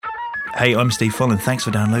Hey, I'm Steve Follen. Thanks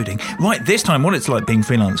for downloading. Right, this time, what it's like being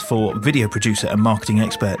freelance for video producer and marketing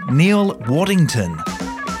expert Neil Waddington.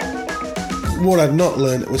 What I've not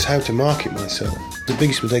learned was how to market myself. The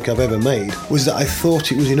biggest mistake I've ever made was that I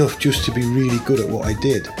thought it was enough just to be really good at what I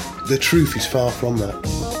did. The truth is far from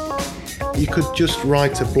that. You could just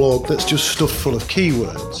write a blog that's just stuffed full of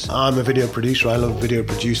keywords. I'm a video producer, I love video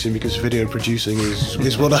producing because video producing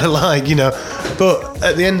is what I like, you know. But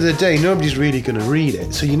at the end of the day, nobody's really going to read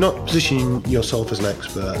it. So you're not positioning yourself as an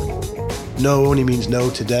expert. No only means no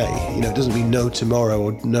today. You know, it doesn't mean no tomorrow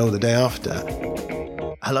or no the day after.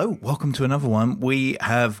 Hello, welcome to another one. We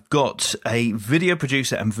have got a video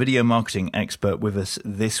producer and video marketing expert with us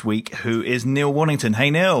this week who is Neil Waddington.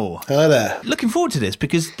 Hey, Neil. Hi there. Looking forward to this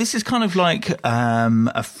because this is kind of like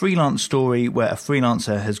a freelance story where a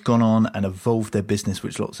freelancer has gone on and evolved their business,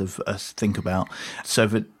 which lots of us think about, so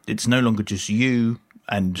that it's no longer just you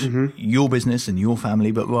and your business and your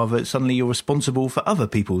family, but rather suddenly you're responsible for other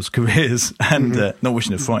people's careers and not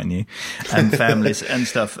wishing to frighten you and families and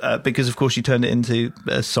stuff because, of course, you turned it into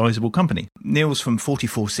a sizable company. Neil's from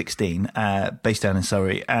 4416, based down in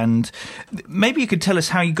Surrey, and maybe you could tell us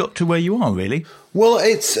how you got to where you are, really. Well,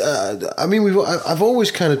 it's, I've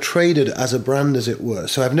always kind of traded as a brand, as it were,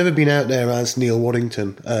 so I've never been out there as Neil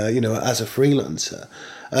Waddington, as a freelancer.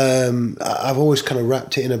 I've always kind of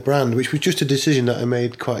wrapped it in a brand, which was just a decision that I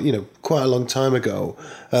made quite a long time ago,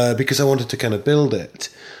 because I wanted to kind of build it.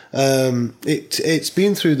 The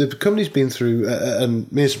company's been through,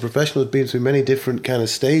 and me as a professional has been through many different kind of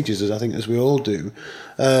stages, as we all do.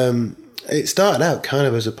 It started out kind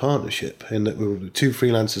of as a partnership in that we were two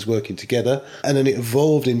freelancers working together, and then it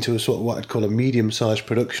evolved into a sort of what I'd call a medium-sized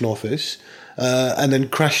production office, and then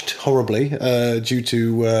crashed horribly due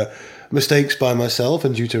to mistakes by myself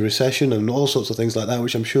and due to recession and all sorts of things like that,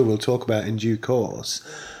 which I'm sure we'll talk about in due course.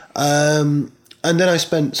 And then I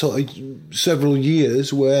spent sort of several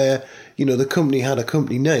years where, the company had a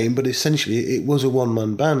company name, but essentially it was a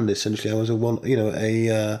one-man band. Essentially, I was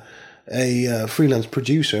a freelance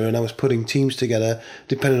producer, and I was putting teams together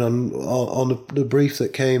depending on the brief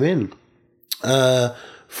that came in.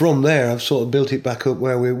 From there, I've sort of built it back up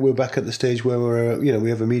where we're back at the stage where we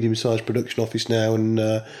have a medium-sized production office now, and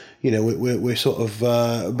we're sort of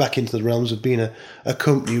back into the realms of being a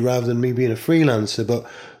company rather than me being a freelancer. But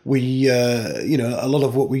we, a lot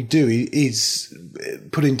of what we do is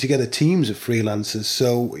putting together teams of freelancers.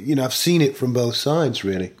 So I've seen it from both sides,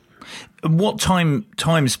 really. What time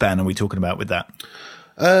span are we talking about with that?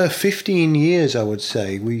 15 years, I would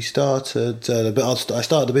say. We started, I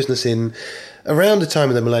started the business in around the time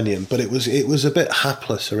of the millennium, but it was a bit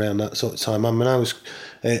hapless around that sort of time. I mean, I was,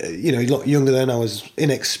 a lot younger then. I was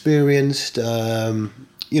inexperienced. I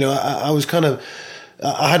was kind of,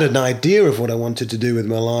 I had an idea of what I wanted to do with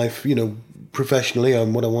my life, professionally,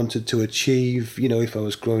 and what I wanted to achieve, if I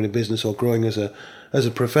was growing a business or growing as a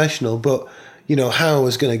professional, but how I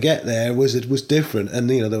was going to get there was different, and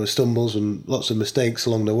there were stumbles and lots of mistakes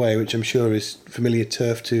along the way, which I'm sure is familiar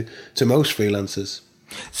turf to most freelancers.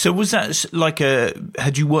 So was that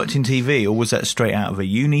had you worked in TV, or was that straight out of a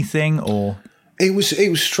uni thing, or? It was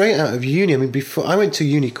straight out of uni. I mean, before I went to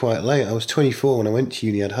uni quite late. I was 24 when I went to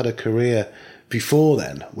uni. I'd had a career before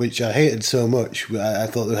then, which I hated so much. I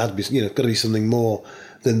thought there had to be, got to be something more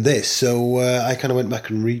than this. So I kind of went back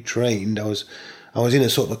and retrained. I was in a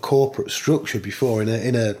sort of a corporate structure before,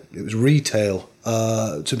 it was retail,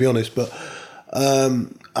 to be honest. But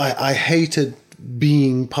I hated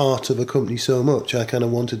being part of a company so much. I kind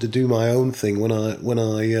of wanted to do my own thing when I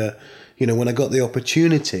got the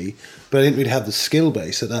opportunity, but I didn't really have the skill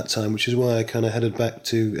base at that time, which is why I kind of headed back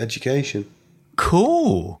to education.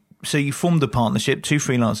 Cool. So you formed a partnership, two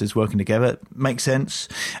freelancers working together. Makes sense.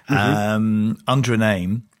 Under a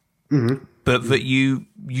name. Mm-hmm. But that you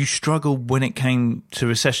struggled when it came to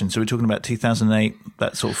recession. So we're talking about 2008,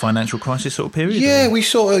 that sort of financial crisis sort of period. Yeah, we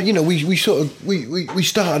sort of, we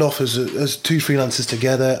started off as two freelancers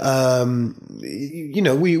together. We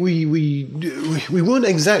weren't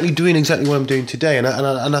exactly doing exactly what I'm doing today, and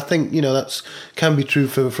I think that's can be true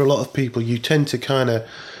for a lot of people. You tend to kind of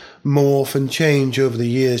morph and change over the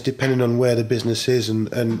years depending on where the business is and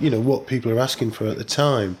what people are asking for at the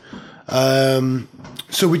time.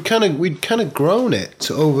 So we'd kind of grown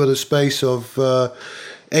it over the space of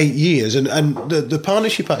 8 years, and the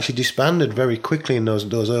partnership actually disbanded very quickly in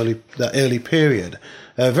that early period,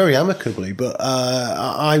 very amicably. But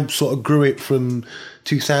I sort of grew it from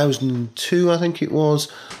 2002, I think it was,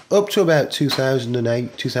 up to about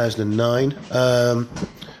 2008, 2009.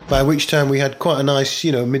 By which time we had quite a nice,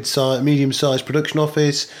 medium-sized production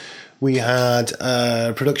office. We had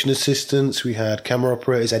production assistants, we had camera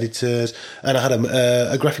operators, editors, and I had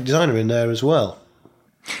a graphic designer in there as well.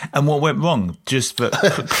 And what went wrong? Just that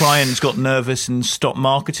clients got nervous and stopped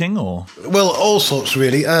marketing, or? Well, all sorts,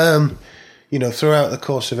 really. Throughout the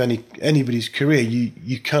course of anybody's career,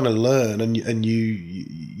 you kind of learn and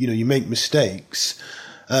you make mistakes.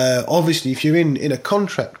 Obviously, if you're in a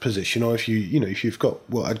contract position, or if you've got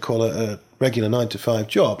what I'd call a regular 9-to-5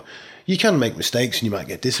 job, you can make mistakes and you might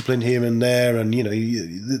get disciplined here and there, and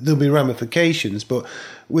there'll be ramifications. But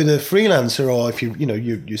with a freelancer, or if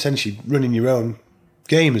you're essentially running your own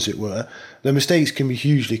game, as it were, the mistakes can be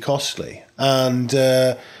hugely costly. And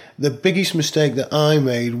the biggest mistake that I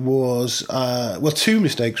made was two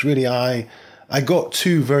mistakes really. I got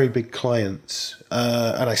two very big clients,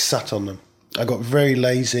 and I sat on them. I got very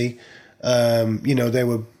lazy. They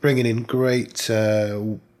were bringing in great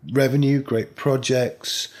revenue, great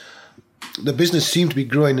projects. The business seemed to be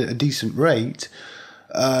growing at a decent rate,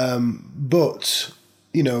 but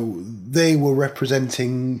they were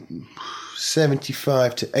representing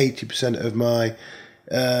 75 to 80% of my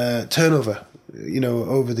turnover,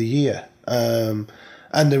 over the year. And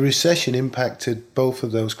the recession impacted both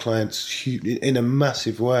of those clients in a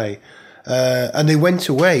massive way. And they went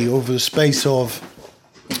away over the space of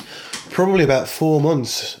probably about 4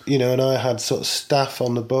 months, and I had sort of staff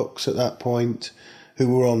on the books at that point who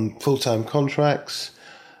were on full-time contracts.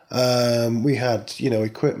 We had,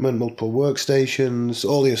 equipment, multiple workstations,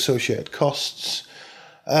 all the associated costs.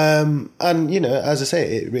 And, as I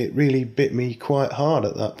say, it really bit me quite hard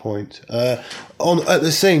at that point. At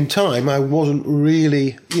the same time, I wasn't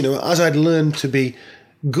really, as I'd learned to be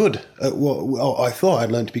good at I thought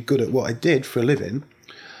I'd learned to be good at what I did for a living.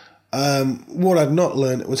 What I'd not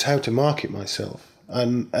learned was how to market myself.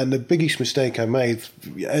 And the biggest mistake I made,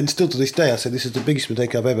 and still to this day I say this is the biggest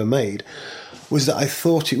mistake I've ever made, was that I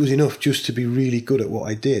thought it was enough just to be really good at what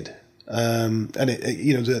I did. And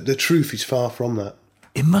the truth is far from that.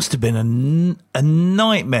 It must have been a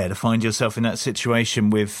nightmare to find yourself in that situation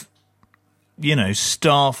with,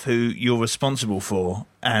 staff who you're responsible for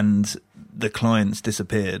and the clients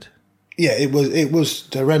disappeared. Yeah, it was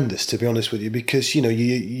horrendous, to be honest with you, because you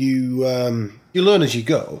learn as you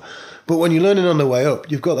go, but when you're learning on the way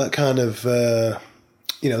up, you've got that kind of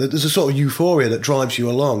there's a sort of euphoria that drives you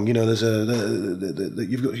along. There's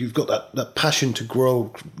you've got that passion to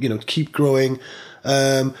grow, keep growing,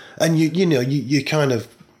 and you kind of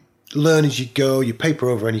learn as you go. You paper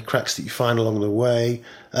over any cracks that you find along the way,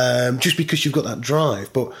 just because you've got that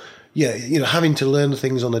drive, but. Yeah, having to learn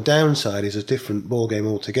things on the downside is a different ballgame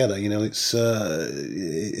altogether. It's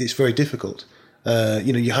very difficult.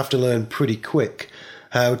 You have to learn pretty quick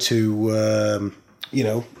how to,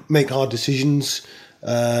 make hard decisions,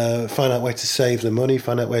 find out where to save the money,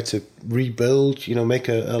 find out where to rebuild, make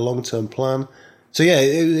a long-term plan. So, yeah,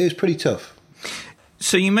 it was pretty tough.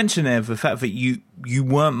 So you mentioned there the fact that you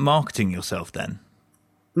weren't marketing yourself then.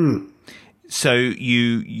 So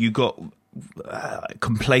you got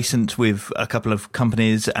complacent with a couple of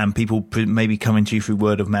companies and people maybe coming to you through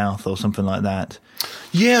word of mouth or something like that.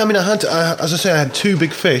 Yeah, I mean, as I say, I had two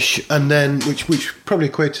big fish, and then which probably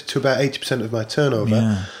equated to about 80% of my turnover.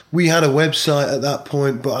 Yeah. We had a website at that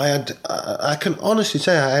point, but I can honestly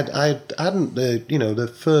say I hadn't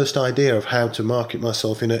the first idea of how to market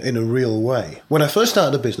myself in a real way. When I first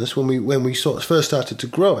started the business, when we sort of first started to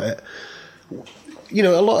grow it,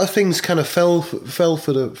 a lot of things kind of fell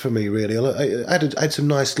for me, really. I had some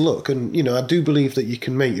nice luck, and I do believe that you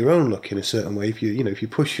can make your own luck in a certain way. If you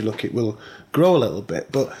push your luck, it will grow a little bit.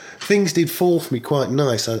 But things did fall for me quite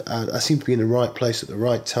nice. I seemed to be in the right place at the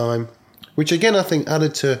right time, which again I think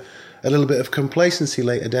added to a little bit of complacency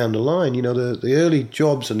later down the line. The early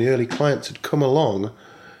jobs and the early clients had come along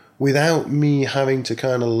without me having to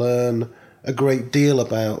kind of learn a great deal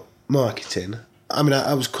about marketing. I mean,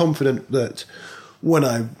 I was confident that when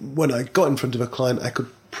I got in front of a client, I could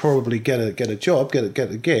probably get a job, get a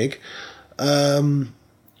gig.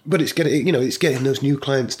 But it's getting those new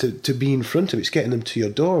clients to be in front of it. It's getting them to your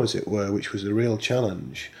door, as it were, which was a real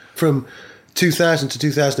challenge. From 2000 to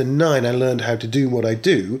 2009, I learned how to do what I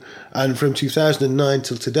do, and from 2009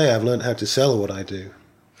 till today, I've learned how to sell what I do.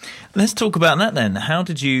 Let's talk about that then. How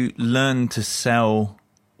did you learn to sell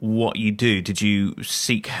what you do? Did you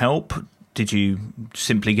seek help? Did you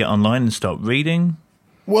simply get online and start reading?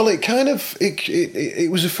 Well, it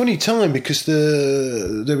was a funny time because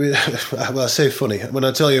well, I say funny when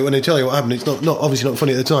I tell you what happened. It's not obviously not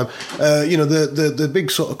funny at the time. The big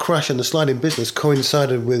sort of crash and the slide in business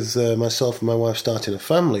coincided with myself and my wife starting a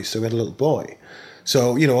family, so we had a little boy.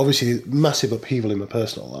 So, obviously massive upheaval in my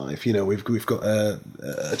personal life. We've got a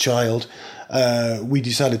child. We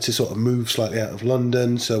decided to sort of move slightly out of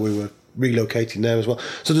London, so we were relocating there as well.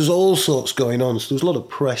 So there's all sorts going on. So there's a lot of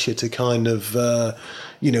pressure to kind of, to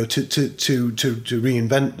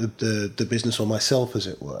reinvent the business, or myself, as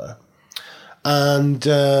it were. And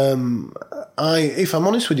if I'm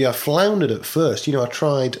honest with you, I floundered at first. I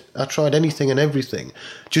tried anything and everything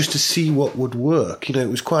just to see what would work. It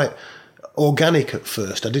was quite organic at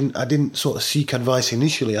first. I didn't sort of seek advice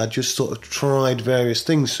initially. I just sort of tried various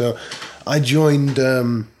things. So I joined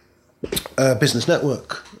business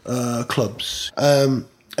network clubs. And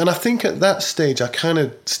I think at that stage I kind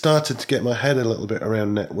of started to get my head a little bit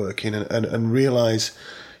around networking and realise,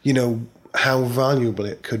 how valuable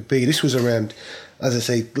it could be. This was around, as I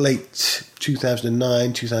say, late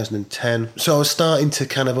 2009, 2010. So I was starting to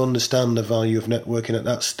kind of understand the value of networking at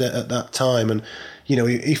that time. And,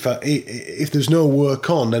 if there's no work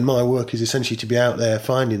on, then my work is essentially to be out there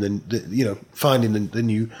finding the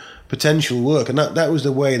new potential work. And that was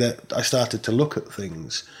the way that I started to look at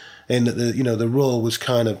things. In that the role was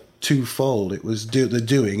kind of twofold. It was the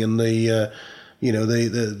doing and the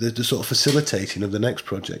sort of facilitating of the next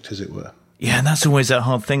project, as it were. Yeah, and that's always that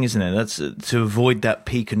hard thing, isn't it? That's to avoid that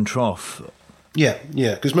peak and trough. Yeah,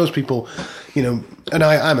 because most people, and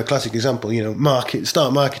I'm a classic example.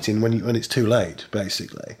 Start marketing when it's too late,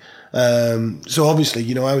 basically. So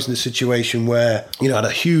obviously, I was in a situation where I had a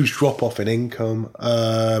huge drop off in income.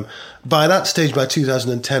 By that stage, by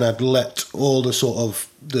 2010, I'd let all the sort of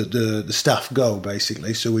the staff go,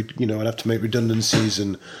 basically. So I'd have to make redundancies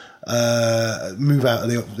and move out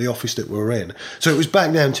of the office that we were in. So it was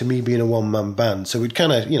back down to me being a one-man band. So we'd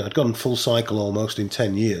kind of, I'd gone full cycle almost in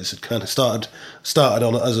 10 years. I'd kind of started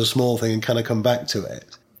on it as a small thing and kind of come back to it.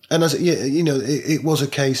 And it was a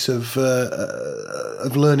case of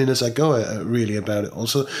learning as I go, really, about it all.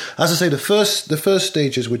 So, as I say, the first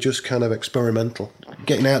stages were just kind of experimental,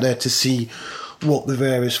 getting out there to see what the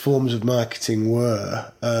various forms of marketing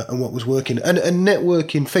were and what was working. And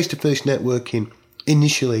networking, face-to-face networking,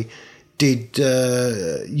 initially did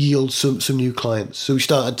yield some new clients. So we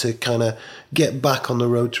started to kind of get back on the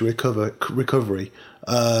road to recovery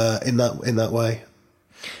in that way.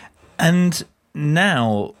 And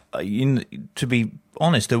now, to be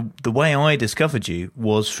honest, the way I discovered you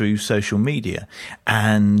was through social media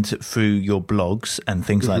and through your blogs and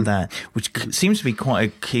things like that, which seems to be quite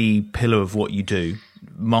a key pillar of what you do,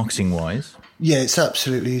 marketing-wise. Yeah, it's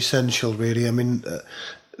absolutely essential, really. I mean,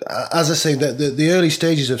 as I say, the early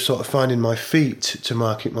stages of sort of finding my feet to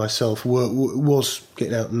market myself was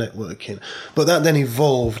getting out and networking. But that then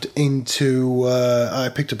evolved into, I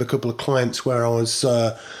picked up a couple of clients where I was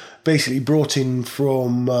basically brought in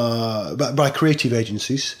from by creative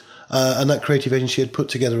agencies. And that creative agency had put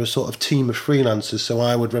together a sort of team of freelancers. So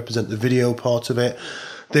I would represent the video part of it.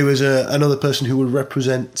 There was another person who would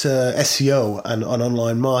represent SEO and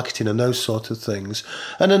online marketing and those sort of things.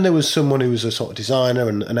 And then there was someone who was a sort of designer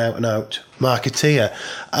and an out-and-out marketeer.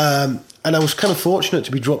 And I was kind of fortunate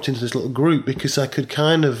to be dropped into this little group because I could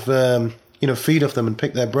kind of, feed off them and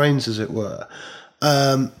pick their brains, as it were.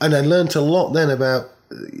 And I learnt a lot then about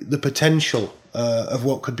the potential of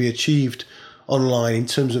what could be achieved online in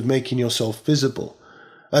terms of making yourself visible.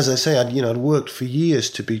 As I say, I'd worked for years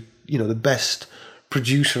to be, the best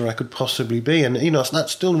producer I could possibly be, and that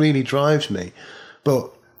still really drives me. But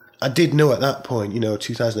I did know at that point,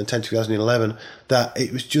 2010, 2011, that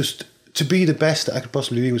it was just to be the best that I could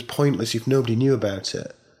possibly be was pointless if nobody knew about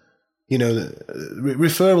it.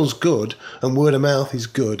 Referral's good and word of mouth is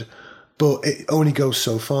good, but it only goes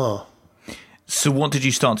so far. So what did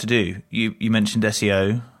you start to do? You mentioned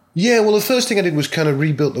SEO. Yeah, well, the first thing I did was kind of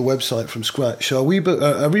rebuilt the website from scratch. So I rebuilt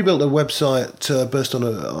the website based on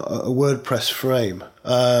a WordPress frame.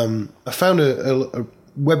 I found a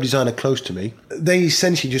web designer close to me. They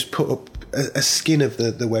essentially just put up a skin of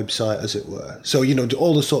the website, as it were. So,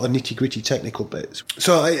 all the sort of nitty-gritty technical bits.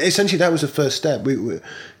 So essentially that was the first step. We were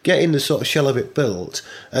getting the sort of shell of it built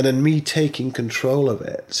and then me taking control of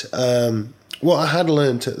it. What I had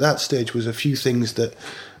learned at that stage was a few things that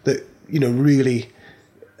really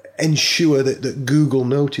ensure that Google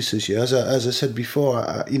notices you. As I said before,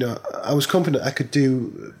 I was confident I could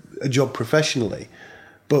do a job professionally,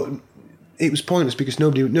 but it was pointless because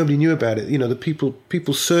nobody knew about it. The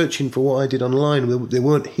people searching for what I did online, they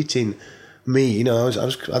weren't hitting me. I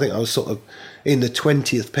think I was sort of in the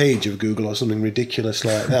 20th page of Google or something ridiculous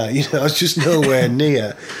like that. I was just nowhere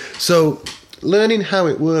near. So learning how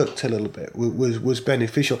it worked a little bit was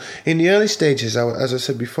beneficial. In the early stages, as I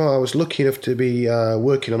said before, I was lucky enough to be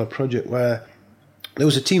working on a project where there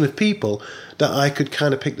was a team of people that I could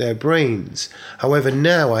kind of pick their brains. However,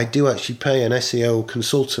 now I do actually pay an SEO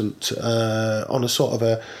consultant on a sort of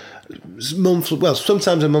a monthly, well,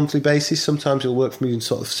 sometimes a monthly basis. Sometimes he'll work for me in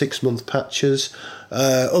sort of 6-month patches.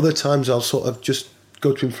 Other times I'll sort of just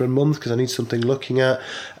go to him for a month because I need something looking at,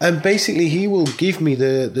 and basically he will give me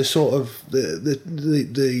the sort of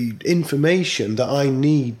the information that I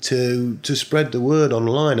need to spread the word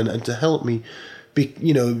online and to help me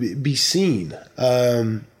be seen.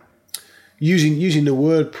 Using the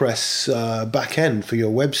WordPress back end for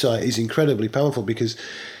your website is incredibly powerful because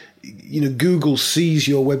Google sees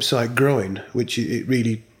your website growing, which it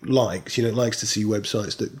really likes. It likes to see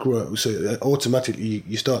websites that grow. So automatically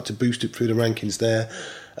you start to boost it through the rankings there.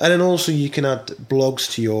 And then also you can add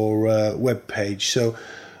blogs to your web page. So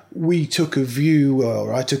I took a view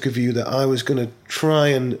that I was going to try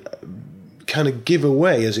and kind of give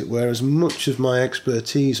away, as it were, as much of my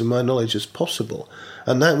expertise and my knowledge as possible.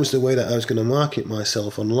 And that was the way that I was going to market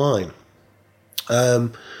myself online.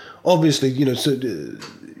 Obviously, so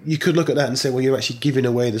you could look at that and say, well, you're actually giving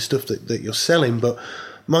away the stuff that you're selling. But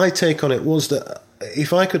my take on it was that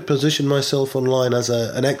if I could position myself online as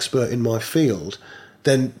an expert in my field,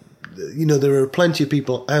 then, there are plenty of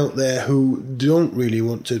people out there who don't really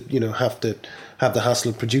want to, have the hassle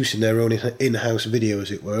of producing their own in-house video, as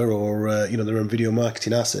it were, or, their own video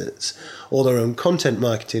marketing assets or their own content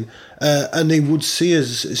marketing. And they would see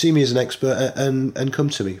me as an expert and come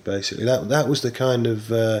to me, basically. That was the kind of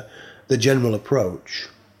the general approach.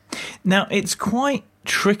 Now, it's quite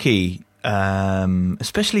tricky,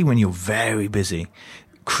 especially when you're very busy,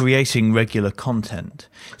 creating regular content.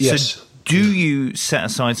 Yes. So do you set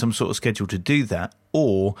aside some sort of schedule to do that,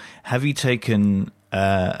 or have you taken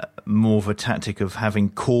more of a tactic of having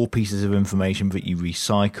core pieces of information that you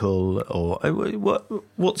recycle, or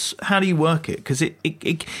how do you work it? Because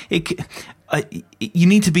you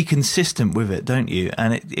need to be consistent with it, don't you?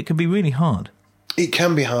 And it can be really hard. It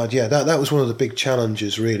can be hard, yeah. That was one of the big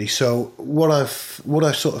challenges, really. So what I've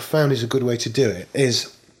sort of found is a good way to do it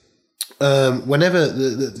is whenever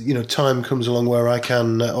the time comes along where I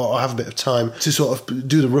can or I have a bit of time to sort of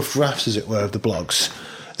do the rough drafts, as it were, of the blogs,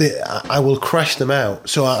 I will crash them out.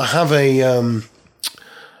 So I have a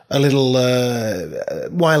little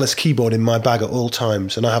wireless keyboard in my bag at all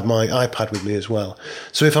times, and I have my iPad with me as well.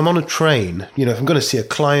 So if I'm on a train, if I'm going to see a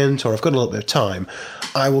client or I've got a little bit of time,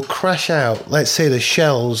 I will crash out, let's say, the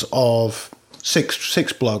shells of six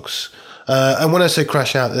blogs. And when I say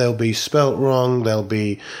crash out, they'll be spelt wrong.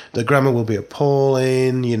 The grammar will be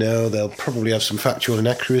appalling. They'll probably have some factual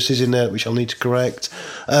inaccuracies in there which I'll need to correct.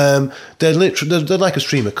 They're like a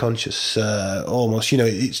stream of conscious, almost.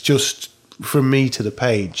 It's just from me to the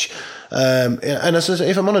page. And as I say,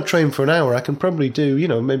 if I'm on a train for an hour, I can probably do,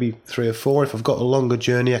 maybe 3 or 4. If I've got a longer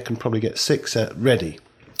journey, I can probably get 6 ready.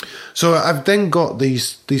 So I've then got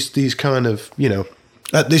these kind of,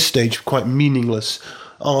 at this stage, quite meaningless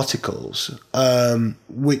articles,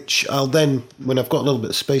 which I'll then, when I've got a little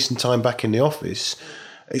bit of space and time back in the office,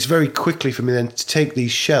 it's very quickly for me then to take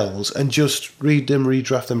these shells and just read them,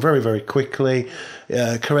 redraft them very, very quickly,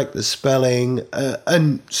 correct the spelling,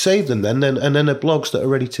 and save them then, and then they're blogs that are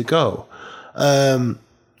ready to go.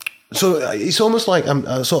 So it's almost like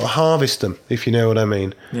I sort of harvest them, if you know what I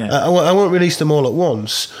mean. Yeah. I won't release them all at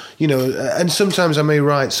once, and sometimes I may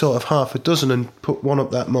write sort of half a dozen and put one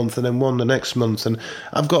up that month and then one the next month, and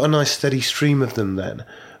I've got a nice steady stream of them then.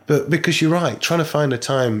 But because you're right, trying to find a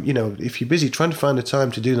time, if you're busy, trying to find a time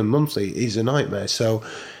to do them monthly is a nightmare. So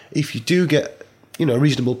if you do get, a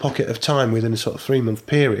reasonable pocket of time within a sort of 3-month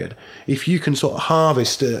period, if you can sort of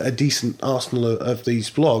harvest a decent arsenal of these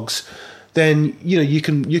blogs, then you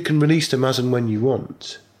can release them as and when you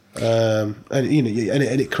want, and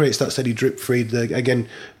it creates that steady drip feed. Again,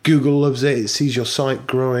 Google loves it; it sees your site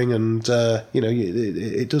growing, and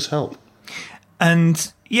it does help.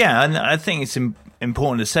 And I think it's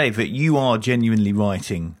important to say that you are genuinely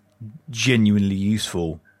writing genuinely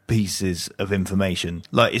useful pieces of information.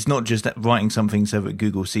 Like, it's not just that writing something so that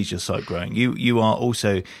Google sees your site growing. You are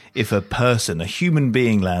also, if a human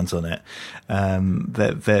being lands on it,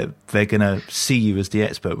 they're going to see you as the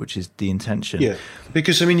expert, which is the intention. Yeah,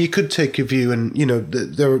 because you could take a view, and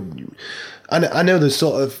I know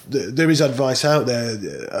there is advice out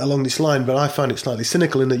there along this line, but I find it slightly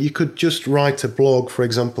cynical in that you could just write a blog, for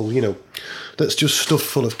example, that's just stuffed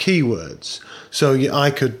full of keywords. So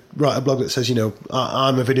I could write a blog that says,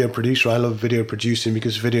 I'm a video producer. I love video producing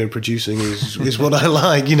because video producing is what I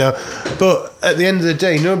like, But at the end of the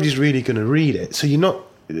day, nobody's really going to read it. So you're not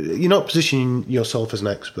you're not positioning yourself as an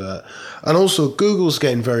expert. And also, Google's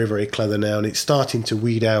getting very, very clever now, and it's starting to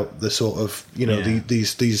weed out the sort of,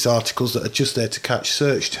 these articles that are just there to catch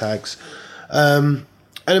search tags. And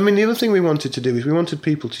I mean, the other thing we wanted to do is we wanted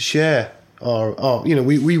people to share our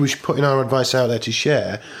we were putting our advice out there to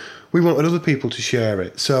share. We wanted other people to share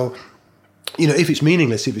it. So, if it's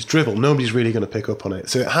meaningless, if it's drivel, nobody's really going to pick up on it.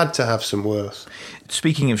 So it had to have some worth.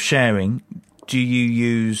 Speaking of sharing, do you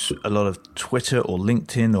use a lot of Twitter or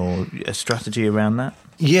LinkedIn or a strategy around that?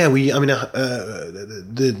 Yeah, the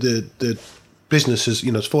business is,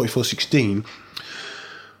 it's 4416.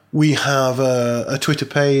 We have a Twitter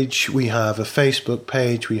page, we have a Facebook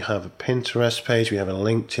page, we have a Pinterest page, we have a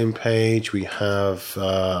LinkedIn page, we have,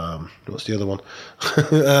 what's the other one?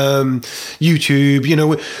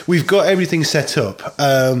 YouTube, we've got everything set up,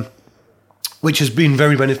 which has been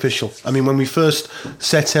very beneficial. I mean, when we first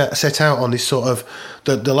set out on this sort of,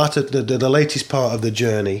 the latest part of the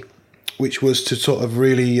journey, which was to sort of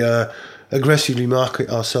really aggressively market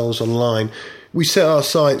ourselves online, we set our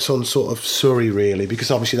sights on sort of Surrey, really, because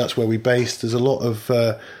obviously that's where we're based. There's a lot of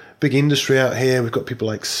big industry out here. We've got people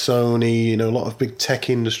like Sony, a lot of big tech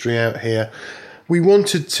industry out here. We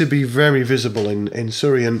wanted to be very visible in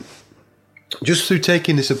Surrey, and just through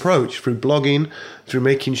taking this approach, through blogging, through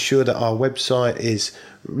making sure that our website is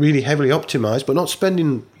really heavily optimized, but not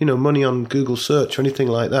spending, money on Google search or anything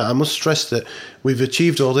like that. I must stress that we've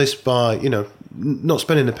achieved all this by, not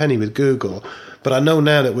spending a penny with Google. But I know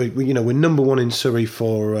now that we're number one in Surrey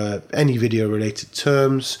for any video-related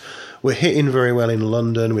terms. We're hitting very well in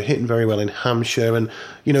London. We're hitting very well in Hampshire, and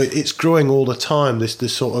it's growing all the time.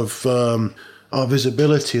 This sort of our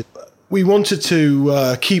visibility. We wanted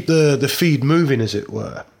to keep the feed moving, as it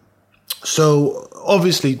were. So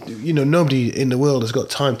obviously, nobody in the world has got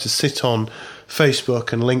time to sit on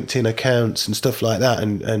Facebook and LinkedIn accounts and stuff like that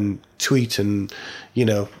and tweet and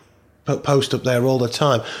post up there all the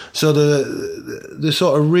time. So the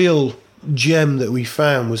sort of real gem that we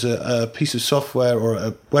found was a piece of software, or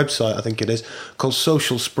a website, I think it is, called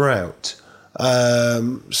Social Sprout.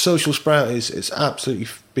 Social Sprout it's absolutely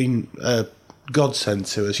been a godsend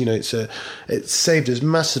to us. It's saved us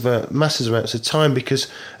massive amounts of time, because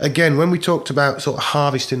again, when we talked about sort of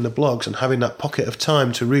harvesting the blogs and having that pocket of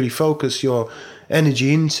time to really focus your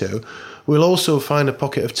energy into, we'll also find a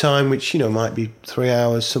pocket of time which, might be 3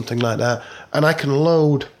 hours, something like that. And I can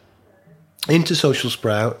load into Social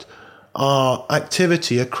Sprout our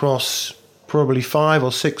activity across probably 5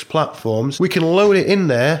 or 6 platforms. We can load it in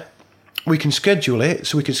there. We can schedule it.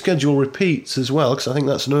 So we can schedule repeats as well, because I think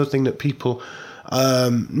that's another thing that people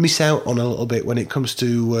miss out on a little bit when it comes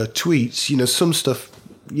to tweets. Some stuff,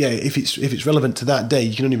 if it's relevant to that day,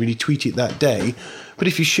 you can only really tweet it that day. But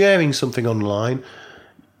if you're sharing something online,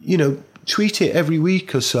 tweet it every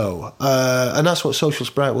week or so, and that's what Social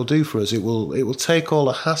Sprout will do for us. It will take all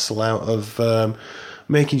the hassle out of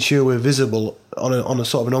making sure we're visible on a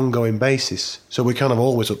sort of an ongoing basis. So we're kind of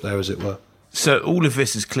always up there, as it were. So all of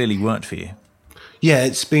this has clearly worked for you. Yeah,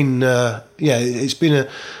 it's been a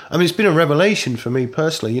revelation for me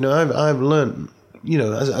personally. I've learned,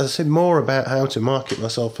 as I said, more about how to market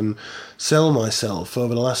myself and sell myself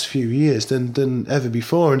over the last few years than ever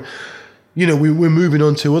before. And we're moving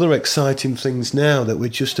on to other exciting things now that we're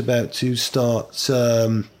just about to start,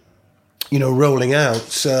 rolling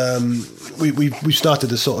out. We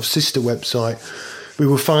started a sort of sister website. We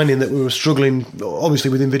were finding that we were struggling, obviously,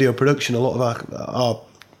 within video production. A lot of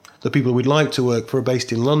the people we'd like to work for are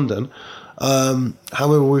based in London.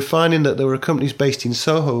 However, we're finding that there were companies based in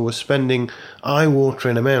Soho who were spending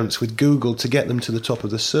eye-watering amounts with Google to get them to the top of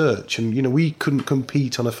the search. And, we couldn't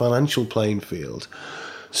compete on a financial playing field.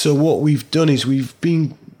 So what we've done is we've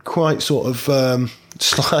been quite sort of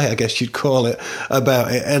sly, I guess you'd call it,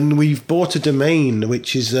 about it. And we've bought a domain,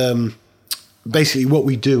 which is basically what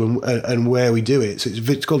we do and where we do it. So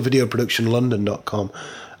it's called videoproductionlondon.com.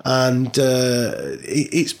 And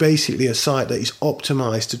it's basically a site that is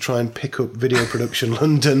optimized to try and pick up Video Production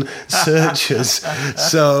London searches.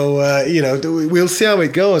 So, we'll see how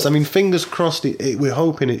it goes. I mean, fingers crossed, we're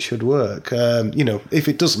hoping it should work. If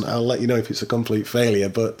it doesn't, I'll let you know if it's a complete failure.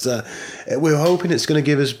 But we're hoping it's going to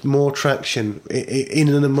give us more traction in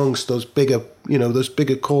and amongst those bigger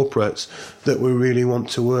corporates that we really want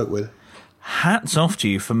to work with. Hats off to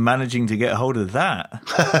you for managing to get hold of that.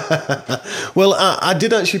 Well, I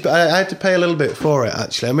did actually. I had to pay a little bit for it,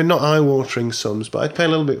 actually. I mean, not eye-watering sums, but I'd pay a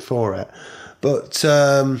little bit for it. But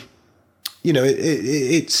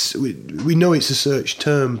it's we know it's a search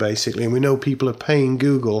term basically, and we know people are paying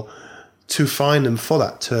Google to find them for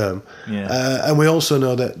that term. Yeah. And we also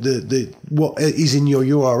know that the what is in your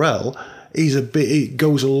URL it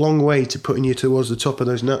goes a long way to putting you towards the top of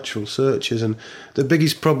those natural searches. And the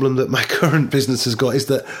biggest problem that my current business has got is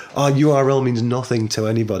that our URL means nothing to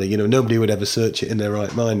anybody. You know, nobody would ever search it in their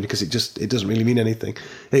right mind because it doesn't really mean anything.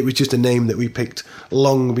 It was just a name that we picked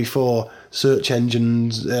long before search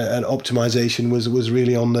engines and optimization was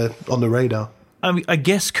really on the radar. I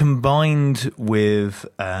guess combined with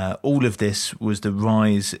all of this was the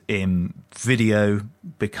rise in video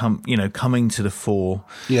coming to the fore.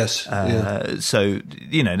 Yes. So,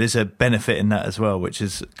 there's a benefit in that as well, which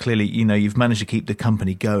is clearly, you've managed to keep the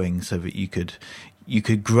company going so that you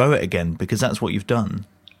could grow it again, because that's what you've done.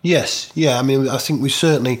 Yes. Yeah. I mean, I think we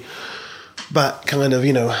certainly back kind of,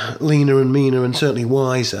 leaner and meaner and certainly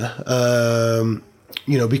wiser.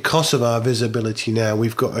 Because of our visibility now,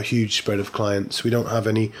 we've got a huge spread of clients. We don't have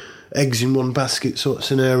any eggs in one basket sort of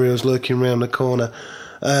scenarios lurking around the corner.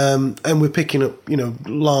 And we're picking up,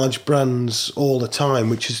 large brands all the time,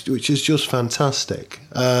 which is just fantastic.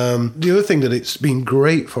 The other thing that it's been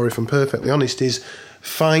great for, if I'm perfectly honest, is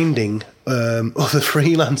finding other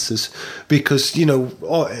freelancers, because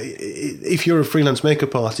if you're a freelance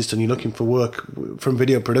makeup artist and you're looking for work from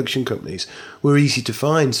video production companies, we're easy to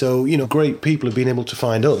find. So great people have been able to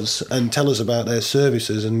find us and tell us about their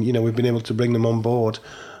services, and we've been able to bring them on board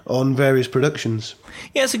on various productions.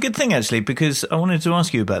 Yeah, it's a good thing actually, because I wanted to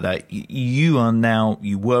ask you about that. You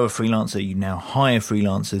were a freelancer, you now hire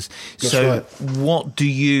freelancers. That's so right. What do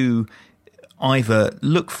you either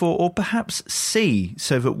look for or perhaps see,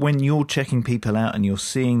 so that when you're checking people out and you're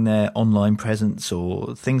seeing their online presence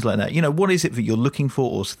or things like that, what is it that you're looking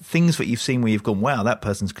for, or things that you've seen where you've gone, wow, that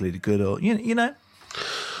person's clearly good, or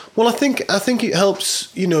Well, I think it helps.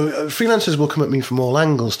 Freelancers will come at me from all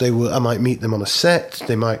angles. I might meet them on a set.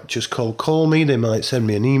 They might just cold call me. They might send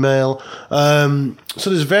me an email. So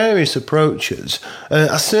there's various approaches.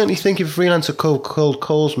 I certainly think if a freelancer cold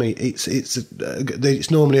calls me,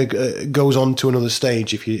 it's normally goes on to another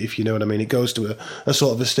stage. If you know what I mean, it goes to a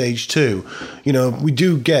sort of a stage 2. We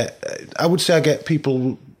do get. I would say I get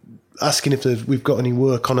people asking if we've got any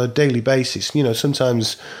work on a daily basis.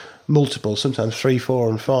 Sometimes multiple, sometimes 3, 4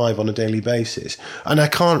 and 5 on a daily basis, and I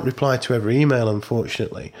can't reply to every email,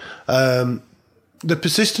 unfortunately. The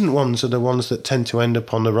persistent ones are the ones that tend to end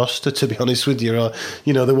up on the roster, to be honest with you.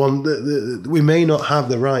 The one that we may not have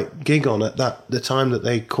the right gig on at the time that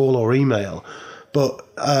they call or email, but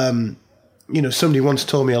somebody once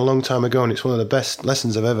told me a long time ago, and it's one of the best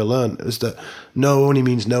lessons I've ever learned, is that no only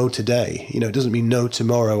means no today. It doesn't mean no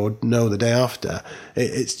tomorrow or no the day after.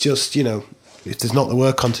 It's just, if there's not the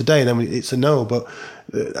work on today, then it's a no. But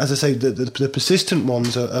as I say, the persistent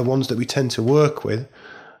ones are ones that we tend to work with.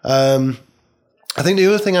 I think the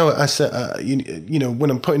other thing I said,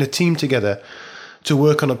 when I'm putting a team together to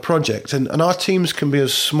work on a project, and our teams can be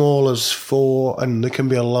as small as 4, and they can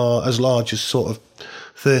be as large as sort of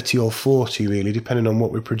 30 or 40, really, depending on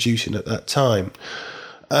what we're producing at that time.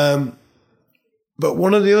 But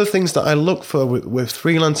one of the other things that I look for with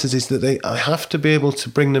freelancers is that I have to be able to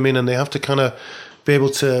bring them in, and they have to kind of be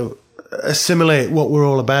able to assimilate what we're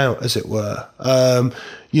all about, as it were.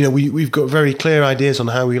 We've got very clear ideas on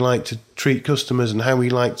how we like to treat customers and how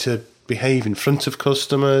we like to behave in front of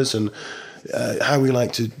customers, and how we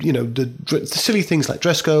like to, the silly things like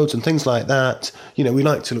dress codes and things like that. We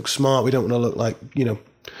like to look smart. We don't want to look like,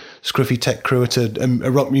 scruffy tech crew at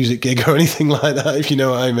a rock music gig or anything like that, if you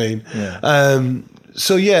know what I mean. Yeah.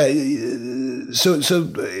 So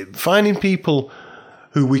finding people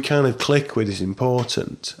who we kind of click with is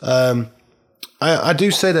important. I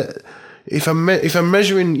do say that if I'm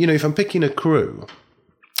measuring, if I'm picking a crew,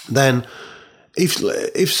 then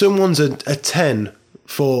if someone's a 10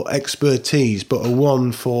 for expertise but a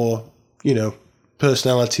 1 for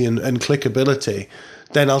personality and clickability,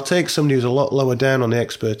 then I'll take somebody who's a lot lower down on the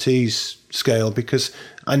expertise scale, because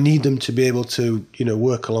I need them to be able to,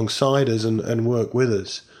 work alongside us and work with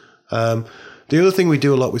us. The other thing we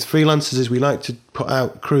do a lot with freelancers is we like to put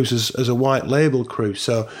out crews as a white label crew.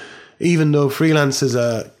 So even though freelancers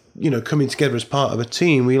are, coming together as part of a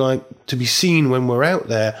team, we like to be seen when we're out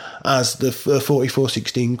there as the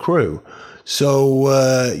 4416 crew. So,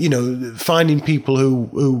 finding people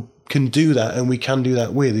who can do that and we can do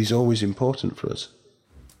that with is always important for us.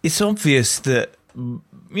 It's obvious that,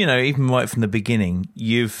 even right from the beginning,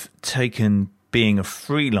 you've taken being a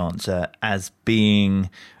freelancer as being,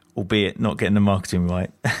 albeit not getting the marketing right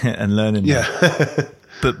and learning that,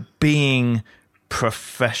 but being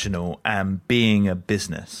professional and being a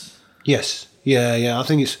business. Yes. Yeah. I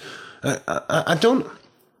think it's,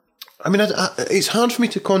 it's hard for me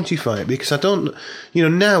to quantify it, because I don't,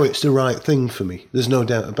 now it's the right thing for me. There's no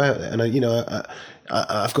doubt about it. And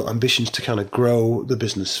I've got ambitions to kind of grow the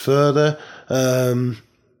business further.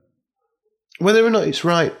 Whether or not it's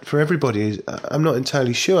right for everybody, I'm not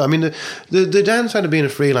entirely sure. I mean, the downside of being a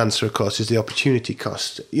freelancer, of course, is the opportunity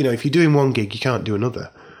cost. You know, if you're doing one gig, you can't do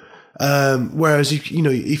another. Whereas if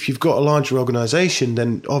you've got a larger organisation,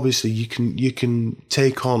 then obviously you can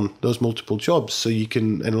take on those multiple jobs, so you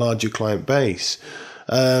can enlarge your client base.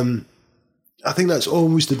 I think that's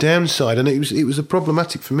always the downside, and it was a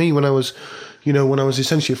problematic for me when I was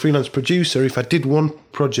essentially a freelance producer. If I did one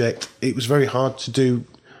project, it was very hard to do,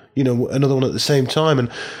 another one at the same time.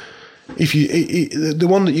 And if the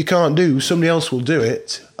one that you can't do, somebody else will do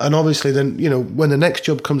it. And obviously then, when the next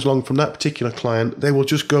job comes along from that particular client, they will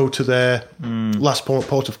just go to their last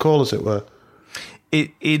port of call, as it were.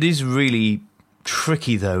 It is really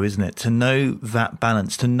tricky though, isn't it? To know that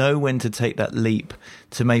balance, to know when to take that leap,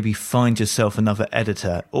 to maybe find yourself another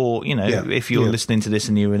editor, or, if you're listening to this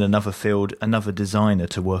and you're in another field, another designer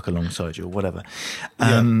to work alongside you or whatever.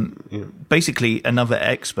 Basically another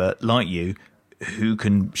expert like you who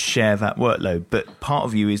can share that workload. But part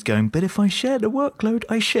of you is going, but if I share the workload,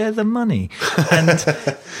 I share the money.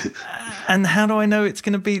 And how do I know it's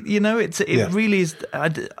going to be, it really is, I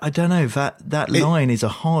don't know, that line is a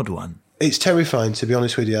hard one. It's terrifying, to be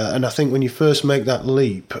honest with you. And I think when you first make that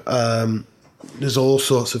leap, there's all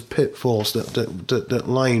sorts of pitfalls that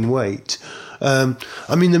lie in wait. I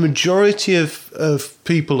mean, the majority of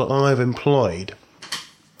people that I've employed,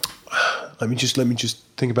 let me just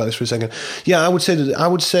think about this for a second. Yeah, I would say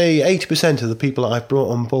 80% of the people that I've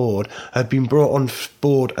brought on board have been brought on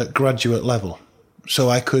board at graduate level, so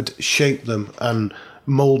I could shape them and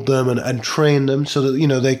mould them and train them so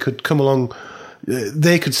that they could come along.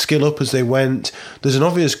 They could skill up as they went. There's an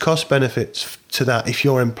obvious cost benefit to that if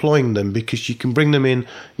you're employing them, because you can bring them in,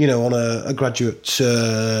 on a graduate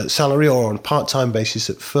salary or on a part-time basis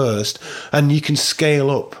at first, and you can scale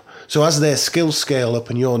up. So as their skills scale up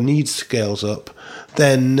and your needs scales up,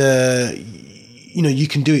 then you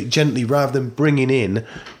can do it gently rather than bringing in,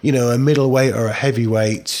 a middleweight or a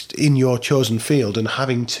heavyweight in your chosen field and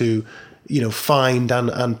having to find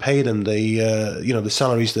and pay them the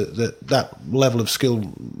salaries that level of skill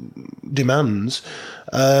demands.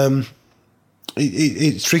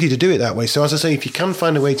 It's tricky to do it that way. So as I say, if you can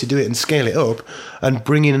find a way to do it and scale it up and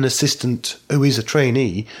bring in an assistant who is a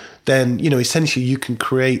trainee, then, essentially you can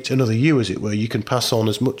create another you, as it were. You can pass on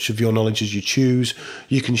as much of your knowledge as you choose.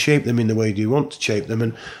 You can shape them in the way you want to shape them.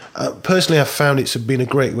 And personally, I've found it's been a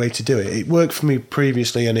great way to do it. It worked for me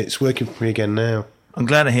previously and it's working for me again now. I'm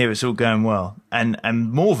glad to hear it's all going well. And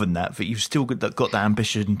more than that you've still got that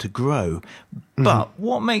ambition to grow. But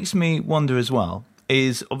what makes me wonder as well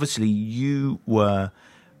is, obviously you were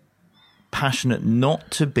passionate not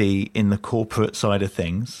to be in the corporate side of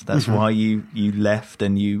things. That's why you left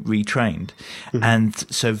and you retrained. And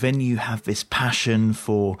so then you have this passion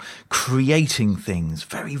for creating things,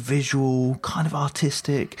 very visual, kind of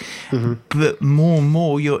artistic. But more and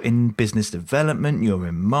more you're in business development, you're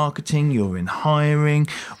in marketing, you're in hiring,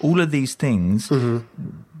 all of these things.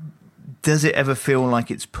 Does it ever feel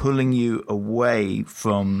like it's pulling you away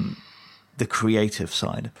from the creative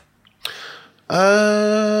side?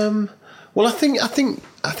 Well, I think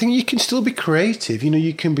you can still be creative.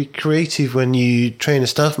 You can be creative when you train a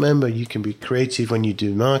staff member. You can be creative when you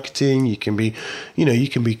do marketing. You can be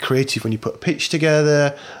creative when you put a pitch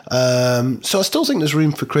together. So I still think there's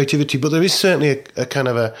room for creativity, but there is certainly a kind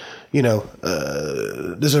of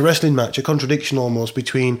there's a wrestling match, a contradiction almost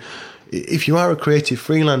between, if you are a creative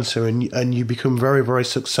freelancer and you become very, very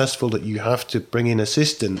successful that you have to bring in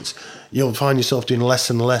assistants, you'll find yourself doing less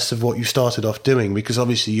and less of what you started off doing, because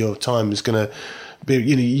obviously your time is going to be,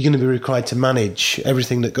 you're going to be required to manage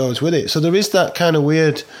everything that goes with it. So there is that kind of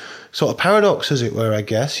weird sort of paradox, as it were, I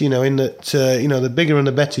guess, in that, the bigger and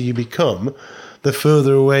the better you become, the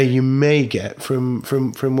further away you may get from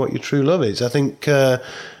what your true love is. I think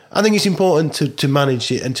it's important to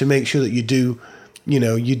manage it and to make sure that you do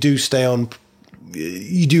stay on.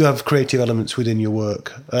 You do have creative elements within your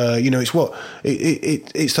work.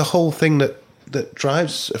 It's the whole thing that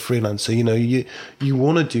drives a freelancer. You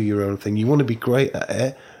want to do your own thing. You want to be great at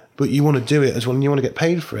it, but you want to do it as well, and you want to get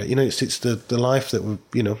paid for it. It's the life that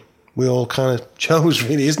we all kind of chose,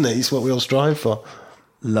 really, isn't it? It's what we all strive for.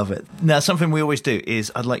 Love it. Now, something we always do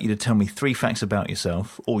is I'd like you to tell me 3 facts about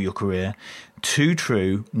yourself or your career, 2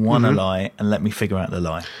 true, 1 a lie, and let me figure out the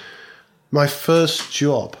lie. My first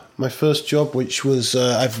job, which was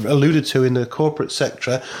I've alluded to in the corporate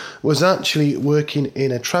sector, was actually working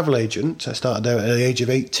in a travel agent. I started there at the age of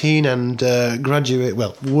 18 and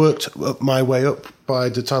worked up my way up by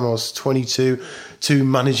the time I was 22 to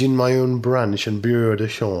managing my own branch and bureau de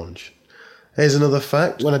change. Here's another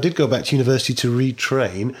fact. When I did go back to university to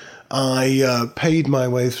retrain, I paid my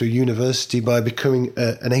way through university by becoming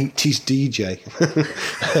an 80s DJ.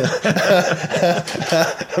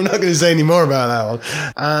 I'm not going to say any more about that one.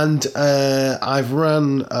 And I've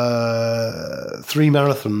run 3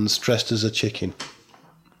 marathons dressed as a chicken.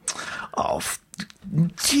 Oh,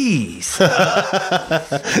 jeez.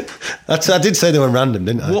 I did say they were random,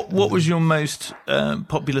 didn't I? What was your most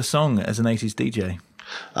popular song as an 80s DJ?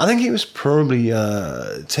 I think it was probably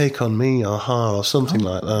Take On Me or Ha or something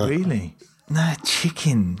like that. Really? No,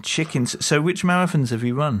 chickens. So which marathons have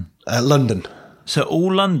you run? London. So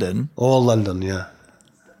all London? All London, yeah.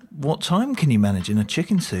 What time can you manage in a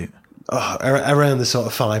chicken suit? Oh, around the sort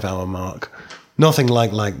of 5-hour mark. Nothing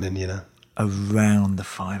like lightning, you know. Around the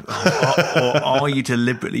 5. Or are you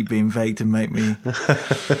deliberately being vague to make me?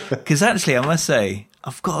 Because actually, I must say,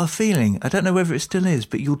 I've got a feeling, I don't know whether it still is,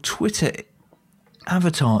 but your Twitter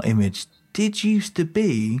avatar image did used to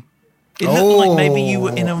be... It looked like maybe you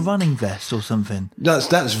were in a running vest or something.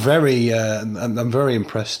 That's very... I'm very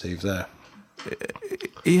impressed, Steve, there.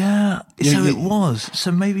 Yeah, so it was.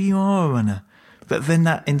 So maybe you are a runner. But then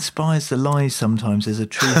that inspires the lies sometimes. There's a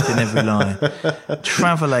truth in every lie.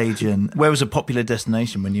 Travel agent. Where was a popular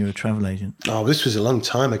destination when you were a travel agent? Oh, this was a long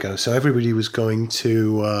time ago. So everybody was going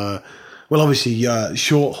to... obviously,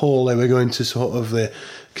 short haul, they were going to sort of the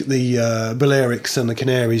Balearics and the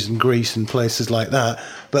Canaries and Greece and places like that.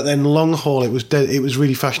 But then long haul, it was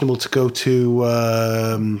really fashionable to go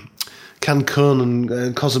to Cancun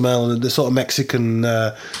and Cozumel and the sort of Mexican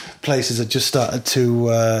places had just started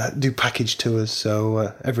to do package tours.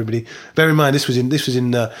 So everybody, bear in mind, this was in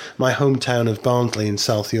my hometown of Barnsley in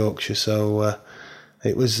South Yorkshire. So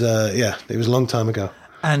it was a long time ago.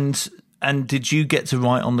 And did you get to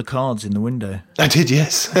write on the cards in the window? I did,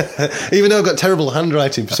 yes. Even though I've got terrible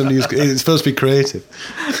handwriting for somebody who's supposed to be creative.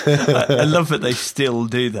 I love that they still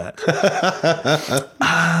do that.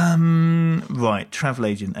 Right, travel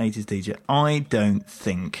agent, 80s DJ. I don't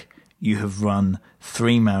think you have run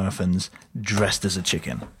 3 marathons dressed as a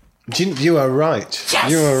chicken. You are right.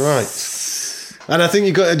 Yes! You are right. And I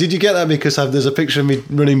think did you get that because there's a picture of me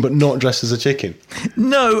running but not dressed as a chicken?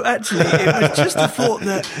 No, actually, it was just the thought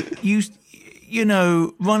that you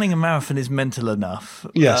know, running a marathon is mental enough.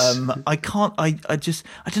 Yes. I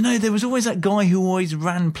don't know, there was always that guy who always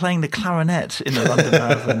ran playing the clarinet in the London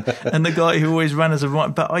Marathon and the guy who always ran as a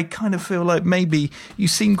right, but I kind of feel like maybe you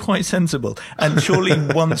seem quite sensible and surely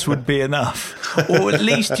once would be enough. Or at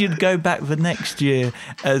least you'd go back the next year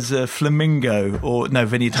as a flamingo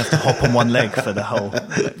then you'd have to hop on one leg for the whole...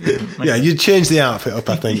 Yeah, you'd change the outfit up,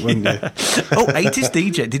 I think, wouldn't you? Oh, 80s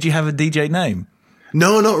DJ. Did you have a DJ name?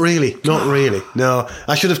 No, not really. Not really. No,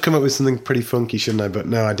 I should have come up with something pretty funky, shouldn't I? But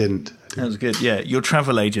no, I didn't. That was good. Yeah, your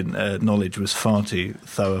travel agent knowledge was far too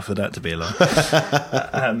thorough for that to be a lie.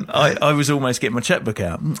 I was almost getting my checkbook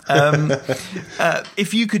out.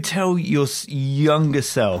 If you could tell your younger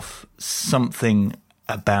self something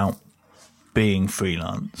about being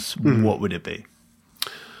freelance, what would it be?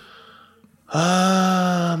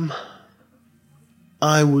 I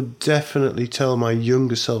would definitely tell my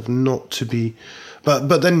younger self not to be...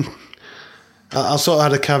 But then I'll sort of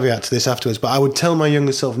add a caveat to this afterwards, but I would tell my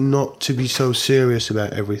younger self not to be so serious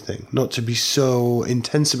about everything, not to be so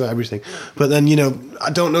intense about everything. But then, you know,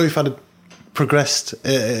 I don't know if I'd have progressed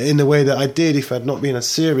in the way that I did if I'd not been as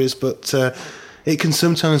serious, but it can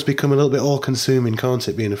sometimes become a little bit all-consuming, can't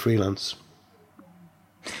it, being a freelance?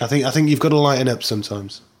 I think you've got to lighten up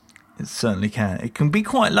sometimes. It certainly can. It can be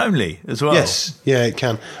quite lonely as well. Yes, yeah, it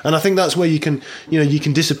can. And I think that's where you can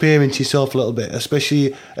disappear into yourself a little bit,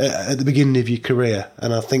 especially at the beginning of your career.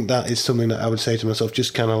 And I think that is something that I would say to myself,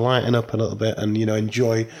 just kind of lighten up a little bit and, you know,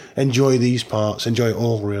 enjoy these parts, enjoy it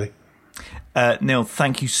all, really. Neil,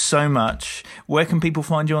 thank you so much. Where can people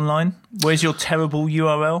find you online? Where's your terrible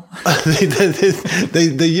URL?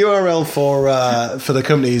 the URL for the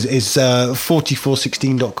company is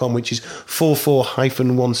 4416.com, which is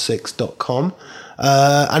 44-16.com.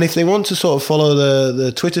 And if they want to sort of follow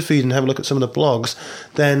the Twitter feed and have a look at some of the blogs,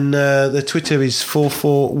 then the Twitter is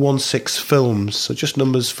 4416 Films. So just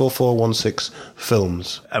numbers 4416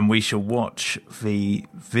 Films. And we shall watch the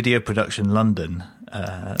Video Production London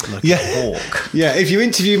like a hawk. Yeah, if you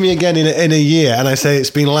interview me again in a year and I say it's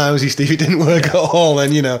been lousy, Steve, it didn't work at all,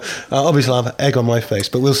 then, you know, obviously I'll have egg on my face,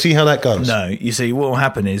 but we'll see how that goes. No, you see, what will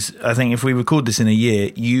happen is, I think if we record this in a year,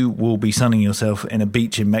 you will be sunning yourself in a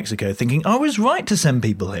beach in Mexico thinking, I was right to send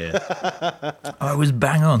people here. I was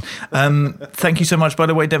bang on. Thank you so much. By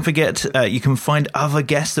the way, don't forget, you can find other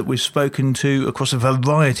guests that we've spoken to across a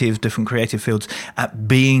variety of different creative fields at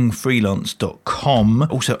beingfreelance.com.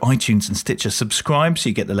 Also, iTunes and Stitcher. Subscribe subscribe so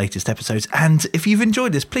you get the latest episodes. And if you've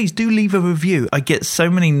enjoyed this, please do leave a review. I get so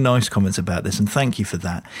many nice comments about this, and thank you for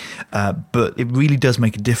that. But it really does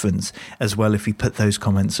make a difference as well if you put those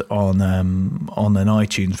comments on an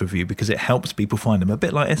iTunes review, because it helps people find them. A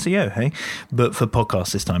bit like SEO, hey? But for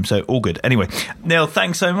podcasts this time. So all good. Anyway, Neil,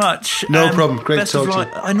 thanks so much. No problem. Great to talk to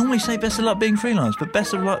you. I normally say best of luck being freelance, but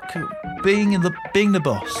best of luck being the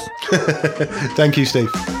boss. Thank you,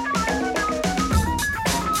 Steve.